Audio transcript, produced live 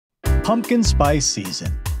pumpkin spice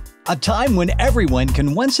season. A time when everyone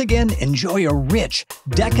can once again enjoy a rich,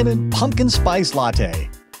 decadent pumpkin spice latte.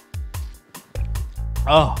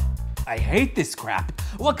 Oh, I hate this crap.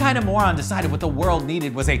 What kind of moron decided what the world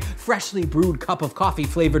needed was a freshly brewed cup of coffee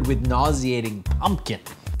flavored with nauseating pumpkin?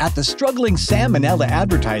 At the struggling Sam and Ella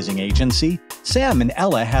advertising agency, Sam and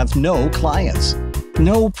Ella have no clients,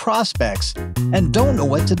 no prospects, and don't know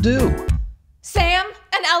what to do. Sam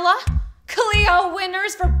and Ella, Clio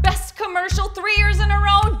winners for Best Commercial 3 years in a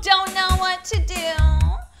row, don't know what to do.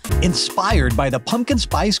 Inspired by the pumpkin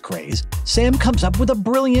spice craze, Sam comes up with a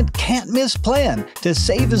brilliant can't-miss plan to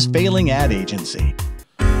save his failing ad agency.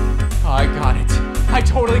 I got it. I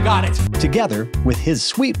totally got it. Together with his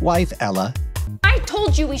sweet wife, Ella. I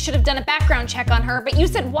told you we should have done a background check on her, but you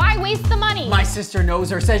said why waste the money? My sister knows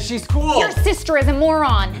her, says she's cool. Your sister is a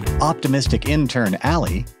moron. Optimistic intern,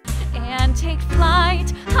 Allie. And take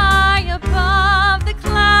flight high above the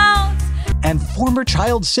clouds. And former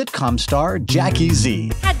child sitcom star Jackie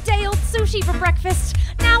Z. Had day-old sushi for breakfast.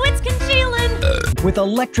 Now it's congealing. With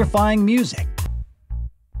electrifying music.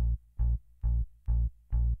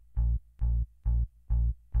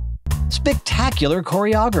 Spectacular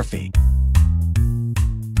choreography.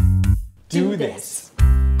 Do this.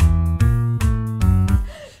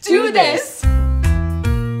 Do this.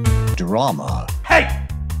 Drama. Hey!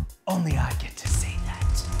 Only I get to say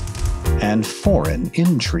that. And foreign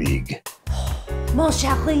intrigue. Mon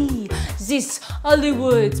chéri, this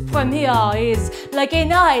Hollywood premiere is like a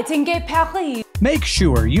night in Gay Paris. Make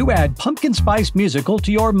sure you add Pumpkin Spice Musical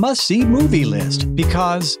to your must-see movie list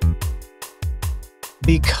because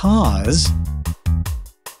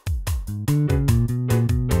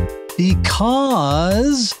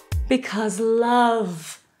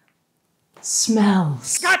love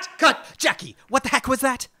smells. Cut! Jackie, what the heck was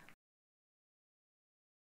that?